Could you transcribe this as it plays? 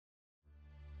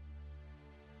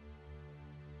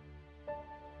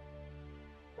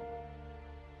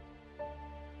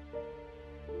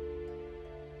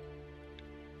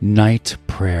Night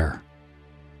Prayer.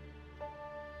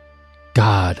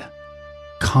 God,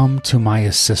 come to my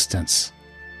assistance.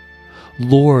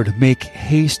 Lord, make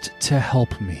haste to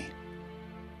help me.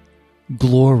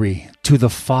 Glory to the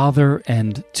Father,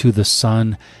 and to the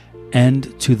Son,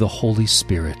 and to the Holy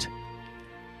Spirit,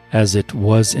 as it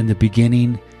was in the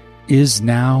beginning, is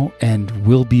now, and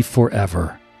will be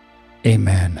forever.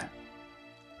 Amen.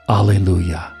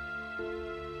 Alleluia.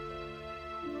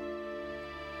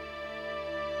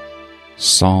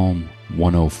 Psalm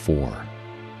 104.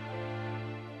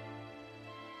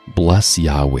 Bless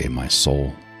Yahweh, my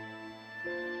soul.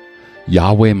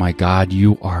 Yahweh, my God,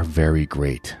 you are very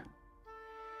great.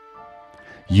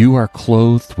 You are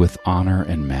clothed with honor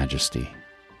and majesty.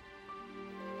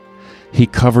 He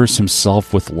covers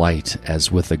himself with light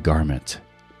as with a garment.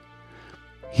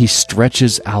 He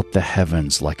stretches out the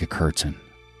heavens like a curtain.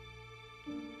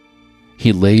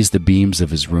 He lays the beams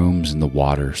of his rooms in the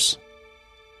waters.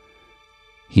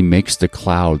 He makes the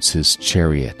clouds his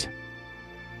chariot.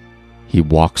 He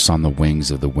walks on the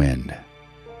wings of the wind.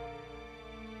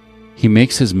 He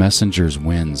makes his messengers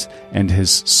winds and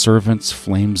his servants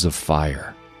flames of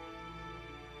fire.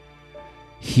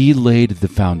 He laid the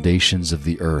foundations of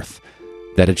the earth,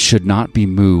 that it should not be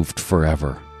moved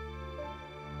forever.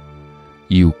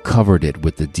 You covered it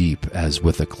with the deep as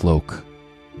with a cloak.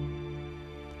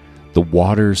 The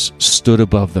waters stood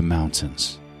above the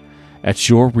mountains. At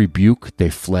your rebuke they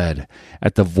fled.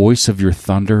 At the voice of your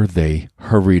thunder they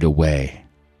hurried away.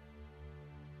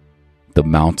 The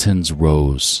mountains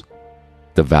rose.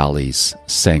 The valleys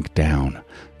sank down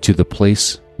to the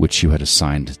place which you had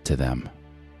assigned to them.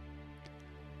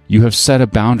 You have set a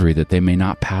boundary that they may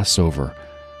not pass over,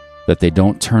 that they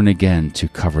don't turn again to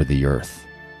cover the earth.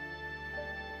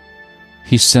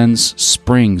 He sends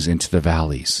springs into the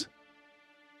valleys.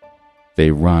 They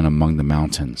run among the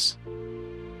mountains.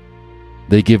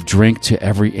 They give drink to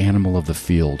every animal of the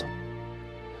field.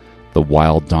 The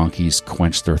wild donkeys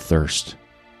quench their thirst.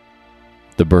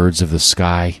 The birds of the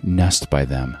sky nest by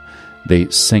them. They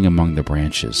sing among the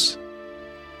branches.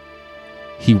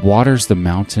 He waters the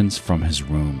mountains from his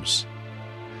rooms.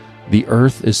 The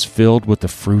earth is filled with the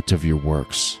fruit of your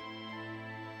works.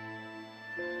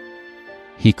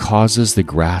 He causes the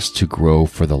grass to grow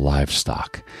for the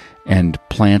livestock, and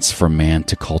plants for man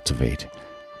to cultivate,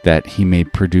 that he may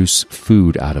produce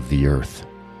food out of the earth,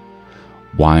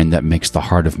 wine that makes the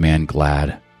heart of man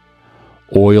glad,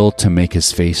 oil to make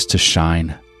his face to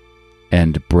shine,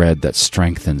 and bread that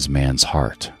strengthens man's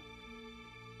heart.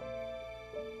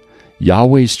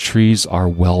 Yahweh's trees are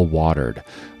well watered,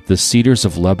 the cedars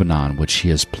of Lebanon which he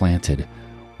has planted,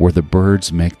 where the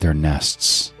birds make their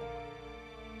nests.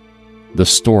 The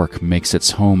stork makes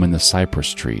its home in the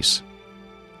cypress trees.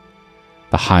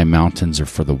 The high mountains are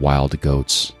for the wild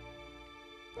goats.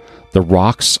 The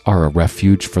rocks are a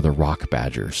refuge for the rock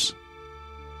badgers.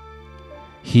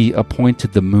 He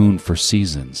appointed the moon for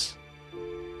seasons.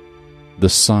 The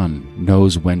sun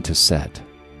knows when to set.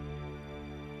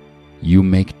 You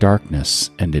make darkness,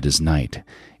 and it is night,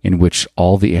 in which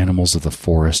all the animals of the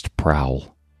forest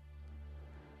prowl.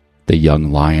 The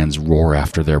young lions roar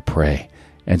after their prey,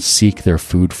 and seek their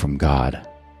food from God.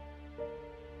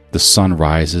 The sun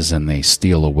rises, and they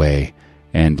steal away,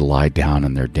 and lie down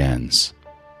in their dens.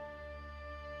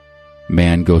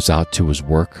 Man goes out to his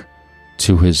work,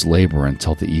 to his labor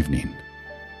until the evening.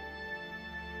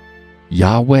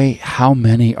 Yahweh, how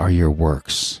many are your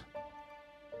works?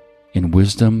 In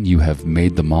wisdom you have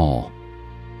made them all.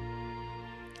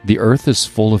 The earth is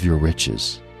full of your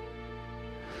riches.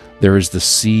 There is the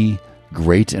sea,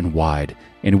 great and wide,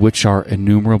 in which are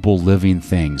innumerable living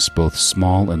things, both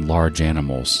small and large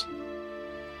animals.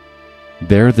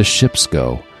 There the ships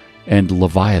go, and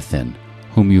Leviathan,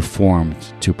 whom you formed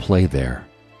to play there.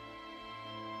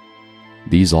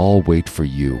 These all wait for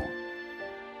you,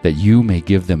 that you may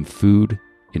give them food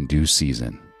in due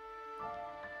season.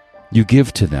 You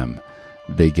give to them,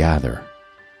 they gather.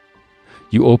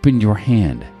 You open your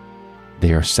hand,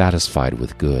 they are satisfied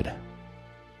with good.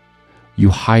 You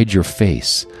hide your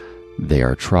face, they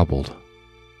are troubled.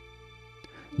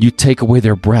 You take away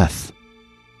their breath,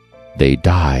 they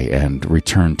die and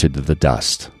return to the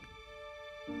dust.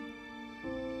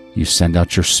 You send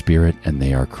out your spirit, and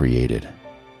they are created.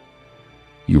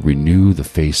 You renew the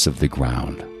face of the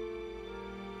ground.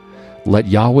 Let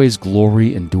Yahweh's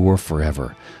glory endure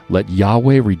forever. Let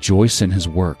Yahweh rejoice in his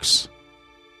works.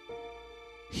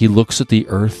 He looks at the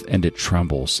earth, and it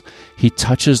trembles. He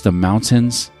touches the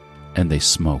mountains, and they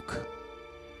smoke.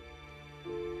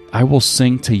 I will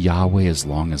sing to Yahweh as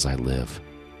long as I live.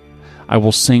 I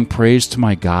will sing praise to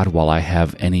my God while I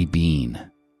have any being.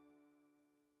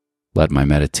 Let my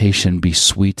meditation be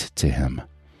sweet to him.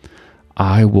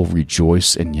 I will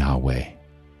rejoice in Yahweh.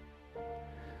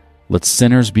 Let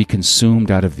sinners be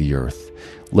consumed out of the earth.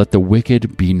 Let the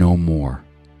wicked be no more.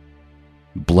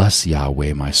 Bless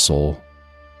Yahweh, my soul.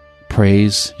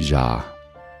 Praise Yah.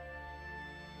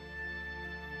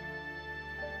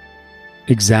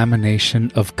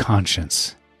 Examination of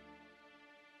conscience.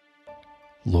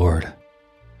 Lord,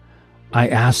 I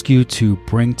ask you to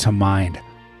bring to mind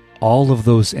all of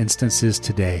those instances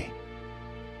today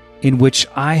in which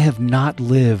I have not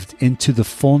lived into the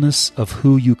fullness of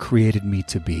who you created me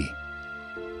to be.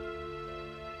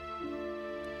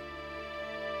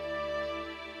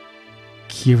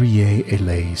 Kyrie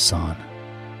eleison.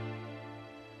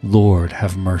 Lord,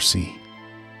 have mercy.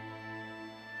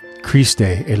 Christe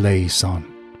eleison.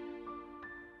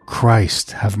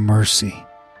 Christ, have mercy.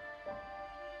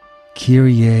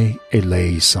 Kyrie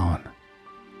eleison.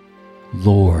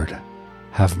 Lord,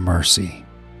 have mercy.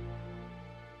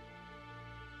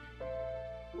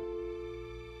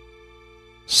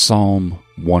 Psalm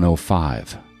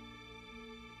 105.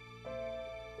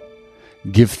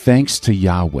 Give thanks to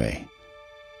Yahweh.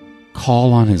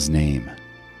 Call on his name.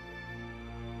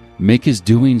 Make his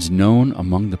doings known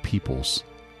among the peoples.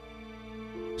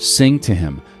 Sing to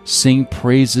him, sing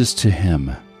praises to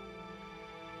him.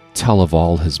 Tell of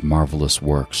all his marvelous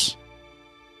works.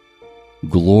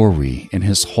 Glory in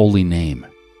his holy name.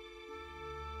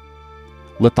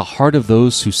 Let the heart of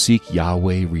those who seek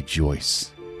Yahweh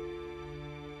rejoice.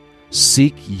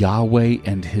 Seek Yahweh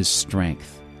and his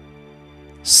strength.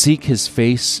 Seek his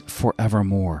face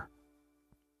forevermore.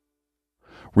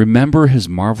 Remember his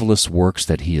marvelous works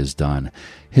that he has done,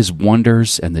 his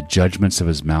wonders and the judgments of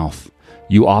his mouth,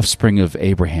 you offspring of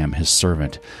Abraham his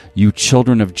servant, you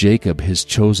children of Jacob his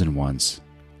chosen ones.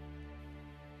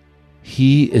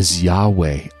 He is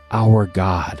Yahweh, our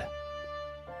God.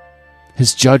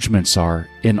 His judgments are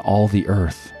in all the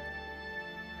earth.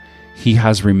 He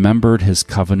has remembered his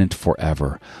covenant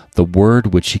forever, the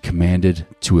word which he commanded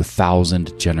to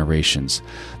 1,000 generations,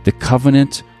 the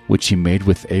covenant which he made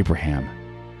with Abraham,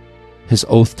 his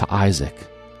oath to Isaac,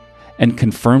 and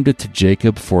confirmed it to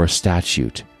Jacob for a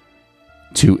statute,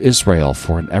 to Israel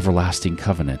for an everlasting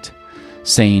covenant,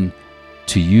 saying,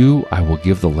 To you I will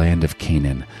give the land of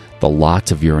Canaan, the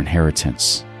lot of your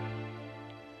inheritance.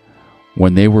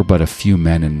 When they were but a few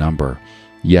men in number,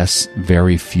 yes,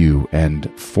 very few, and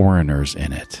foreigners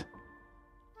in it,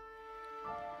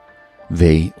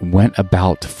 they went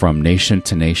about from nation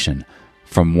to nation,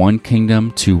 from one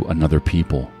kingdom to another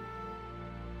people.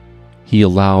 He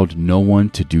allowed no one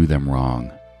to do them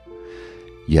wrong.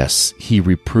 Yes, he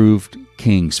reproved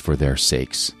kings for their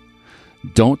sakes.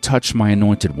 Don't touch my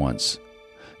anointed ones.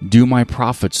 Do my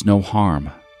prophets no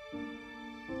harm.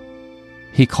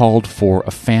 He called for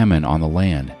a famine on the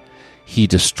land. He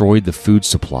destroyed the food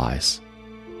supplies.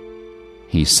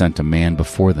 He sent a man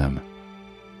before them.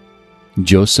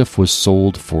 Joseph was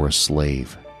sold for a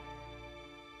slave.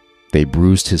 They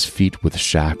bruised his feet with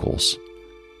shackles.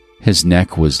 His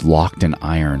neck was locked in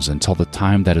irons until the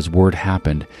time that his word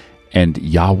happened, and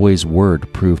Yahweh's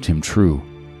word proved him true.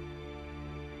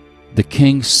 The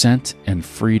king sent and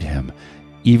freed him,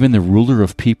 even the ruler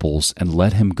of peoples, and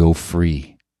let him go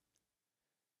free.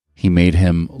 He made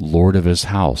him lord of his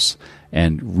house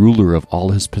and ruler of all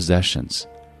his possessions,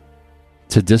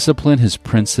 to discipline his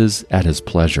princes at his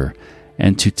pleasure,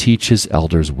 and to teach his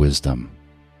elders wisdom.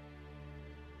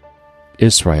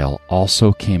 Israel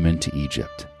also came into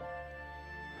Egypt.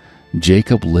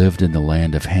 Jacob lived in the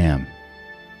land of Ham.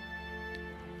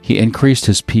 He increased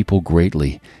his people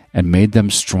greatly and made them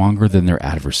stronger than their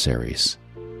adversaries.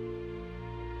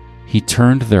 He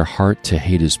turned their heart to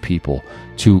hate his people,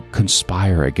 to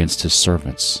conspire against his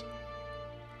servants.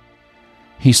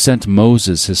 He sent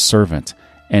Moses his servant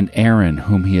and Aaron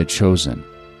whom he had chosen.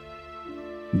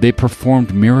 They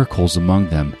performed miracles among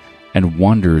them and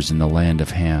wonders in the land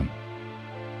of Ham.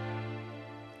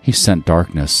 He sent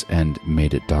darkness and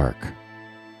made it dark.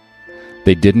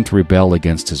 They didn't rebel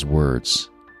against his words.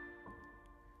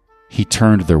 He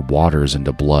turned their waters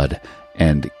into blood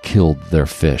and killed their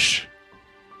fish.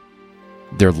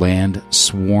 Their land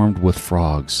swarmed with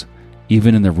frogs,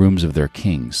 even in the rooms of their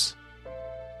kings.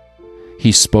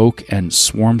 He spoke, and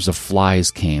swarms of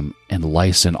flies came, and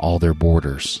lice in all their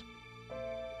borders.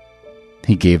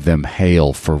 He gave them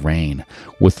hail for rain,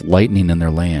 with lightning in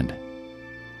their land.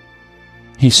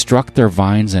 He struck their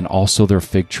vines and also their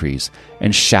fig trees,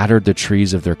 and shattered the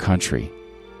trees of their country.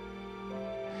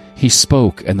 He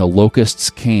spoke, and the locusts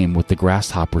came with the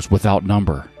grasshoppers without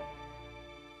number.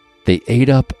 They ate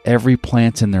up every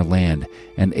plant in their land,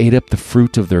 and ate up the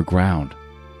fruit of their ground.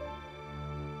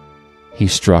 He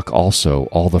struck also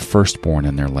all the firstborn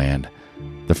in their land,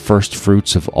 the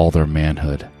firstfruits of all their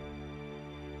manhood.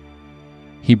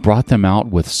 He brought them out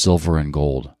with silver and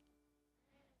gold.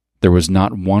 There was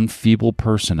not one feeble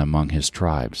person among his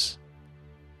tribes.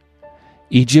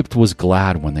 Egypt was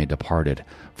glad when they departed,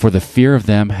 for the fear of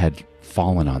them had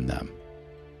fallen on them.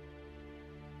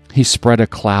 He spread a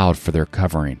cloud for their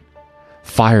covering,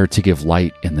 fire to give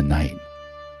light in the night.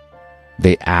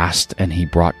 They asked, and he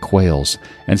brought quails,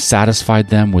 and satisfied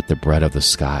them with the bread of the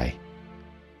sky.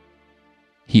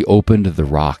 He opened the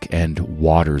rock, and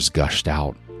waters gushed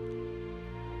out.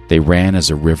 They ran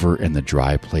as a river in the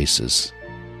dry places.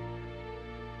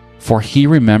 For he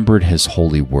remembered his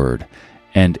holy word,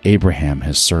 and Abraham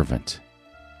his servant.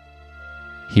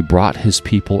 He brought his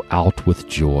people out with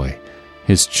joy,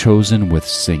 his chosen with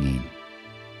singing.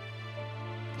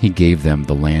 He gave them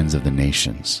the lands of the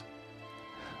nations.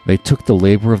 They took the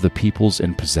labor of the peoples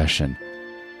in possession,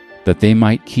 that they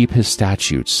might keep his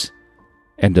statutes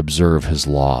and observe his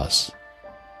laws.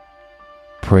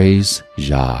 Praise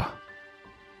Yah.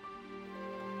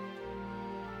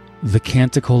 The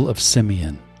Canticle of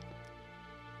Simeon.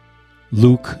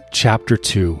 Luke chapter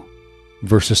 2,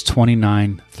 verses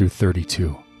 29 through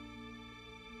 32.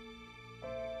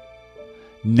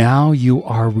 Now you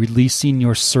are releasing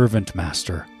your servant,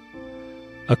 Master,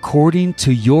 according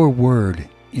to your word,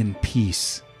 in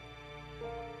peace.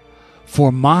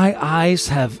 For my eyes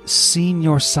have seen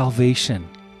your salvation,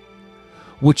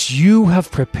 which you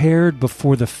have prepared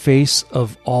before the face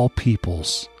of all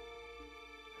peoples,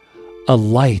 a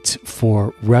light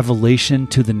for revelation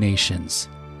to the nations,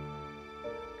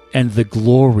 and the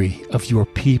glory of your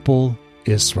people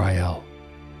Israel.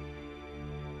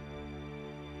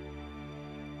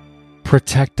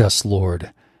 Protect us,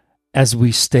 Lord, as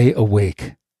we stay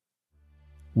awake.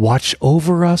 Watch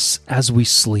over us as we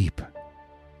sleep,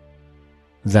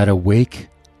 that awake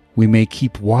we may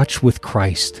keep watch with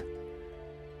Christ,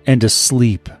 and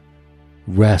asleep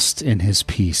rest in his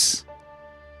peace.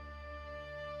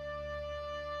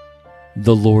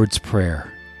 The Lord's Prayer.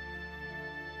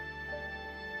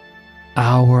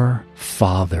 Our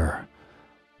Father,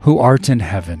 who art in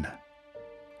heaven,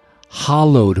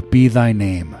 hallowed be thy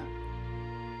name.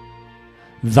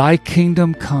 Thy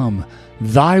kingdom come,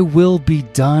 thy will be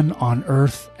done on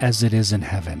earth as it is in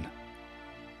heaven.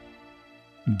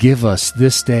 Give us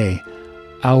this day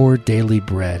our daily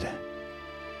bread,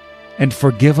 and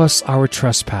forgive us our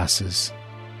trespasses,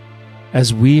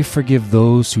 as we forgive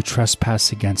those who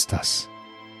trespass against us.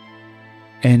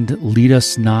 And lead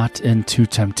us not into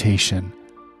temptation,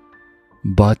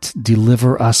 but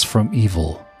deliver us from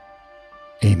evil.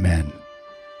 Amen.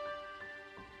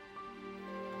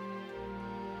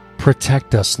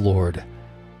 Protect us, Lord,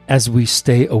 as we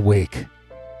stay awake.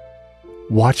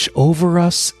 Watch over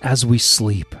us as we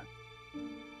sleep,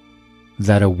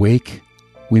 that awake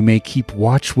we may keep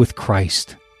watch with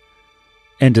Christ,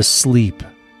 and asleep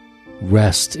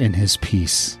rest in his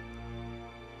peace.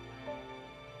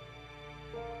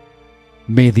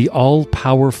 May the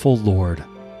all-powerful Lord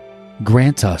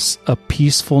grant us a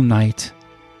peaceful night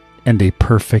and a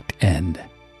perfect end.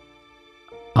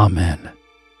 Amen.